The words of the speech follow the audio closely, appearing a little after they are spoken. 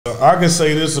I can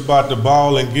say this about the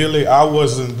ball and Gillie. I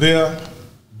wasn't there,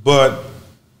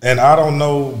 and I don't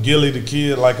know Gillie the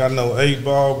kid like I know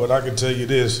 8-Ball, but I can tell you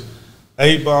this: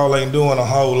 8-Ball ain't doing a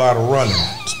whole lot of running,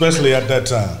 especially at that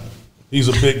time. He's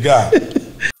a big guy.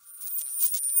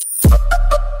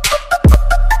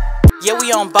 Yeah,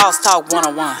 we on Boss Talk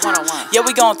 101. Yeah,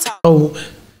 we gonna talk. So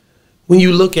when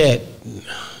you look at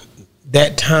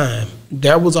that time,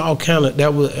 that was all kind of,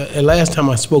 that was, and last time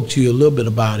I spoke to you a little bit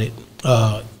about it,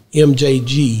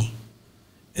 MJG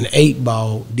and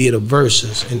 8-Ball did a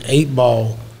versus, and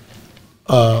 8-Ball,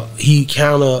 he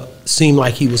kind of seemed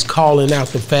like he was calling out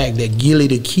the fact that Gillie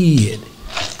the kid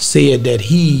said that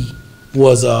he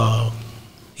was,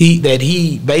 that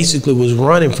he basically was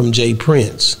running from Jay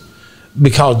Prince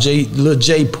because Lil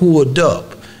Jay pulled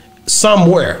up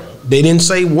somewhere. They didn't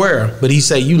say where, but he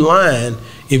said, you lying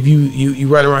if you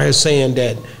run around here saying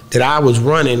that I was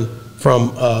running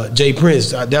from Jay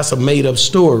Prince. That's a made-up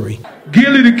story.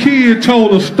 Gillie the kid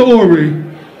told a story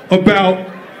about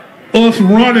us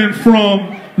running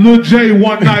from Lil Jay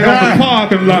one night on the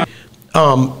parking lot.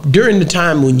 During the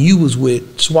time when you was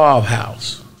with Suave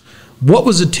House, what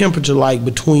was the temperature like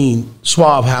between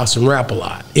Suave House and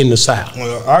Rap-A-Lot in the South?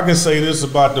 Well, I can say this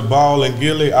about the ball and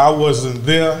Gillie. I wasn't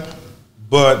there,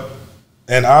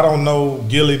 and I don't know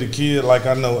Gillie the kid like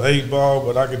I know 8-Ball,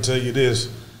 but I can tell you this: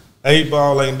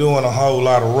 8-Ball ain't doing a whole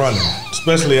lot of running,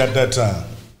 especially at that time.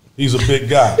 He's a big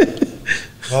guy. You know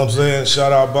what I'm saying?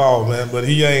 Shout out Ball, man. But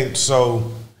he ain't,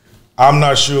 so I'm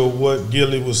not sure what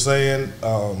Gillie was saying.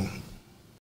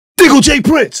 Diggle Jay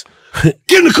Prince.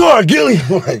 Get in the car, Gillie.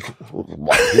 Like, who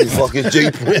the fuck is Jay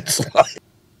Prince?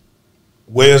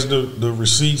 Where's the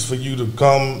receipts for you to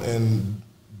come and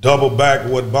double back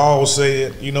what Ball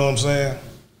said? You know what I'm saying?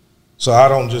 So I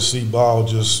don't just see Ball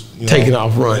just taking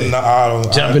off running,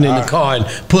 jumping in the car and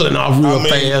pulling off real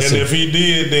fast. And if he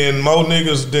did, then more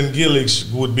niggas than Gillie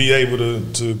would be able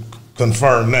to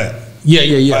confirm that.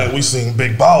 Yeah. Like we seen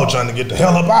Big Ball trying to get the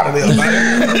hell up out of there.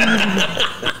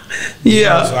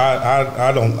 Yeah. So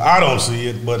I don't see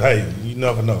it, but hey, you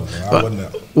never know. I wouldn't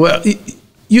know. Well,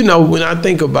 you know, when I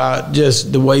think about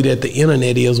just the way that the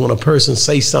internet is, when a person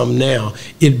says something now,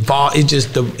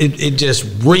 it just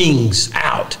rings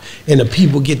out, and the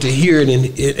people get to hear it,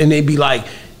 and they be like,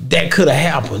 that could have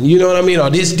happened. You know what I mean? Or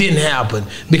this didn't happen,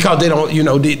 because they don't. You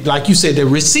know, like you said, the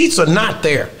receipts are not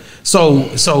there. So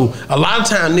a lot of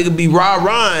times nigga be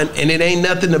rah-rahing and it ain't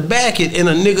nothing to back it. And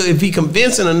a nigga, if he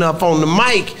convincing enough on the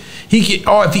mic,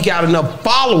 or if he got enough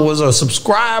followers or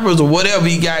subscribers or whatever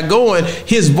he got going,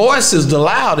 his voice is the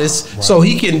loudest, right. So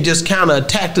he can just kind of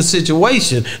attack the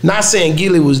situation. Not saying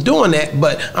Gillie was doing that,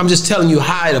 but I'm just telling you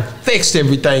how it affects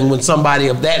everything when somebody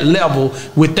of that level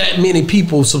with that many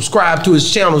people subscribe to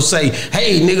his channel say,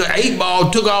 hey nigga,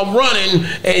 8-Ball took off running,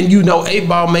 and you know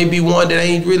 8-Ball may be one that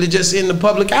ain't really just in the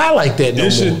public eye like that no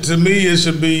more. To me, it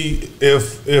should be,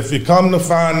 if you come to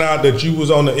find out that you was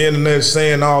on the internet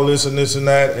saying all this and this and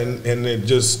that, and it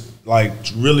just like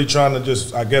really trying to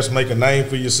just, I guess, make a name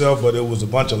for yourself, but it was a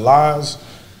bunch of lies.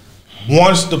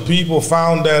 Once the people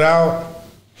found that out,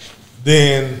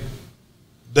 then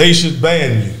they should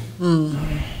ban you.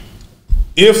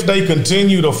 If they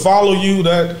continue to follow you,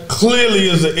 that clearly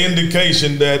is an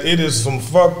indication that it is some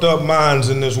fucked up minds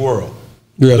in this world.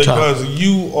 Because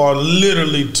you are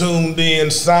literally tuned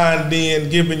in, signed in,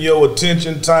 giving your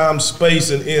attention, time, space,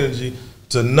 and energy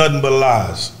to nothing but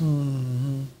lies.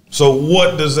 So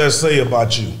what does that say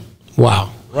about you?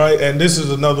 Wow. Right? And this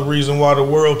is another reason why the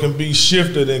world can be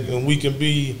shifted and we can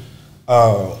be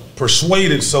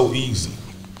persuaded so easy.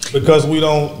 Because we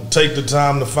don't take the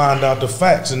time to find out the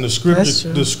facts. And the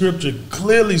scripture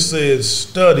clearly says,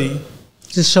 study.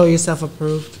 To show yourself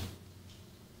approved.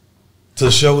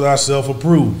 To show thyself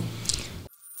approved.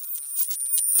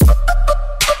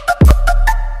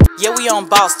 Yeah, we on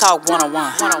Boss Talk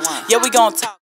 101. Yeah, we gonna talk.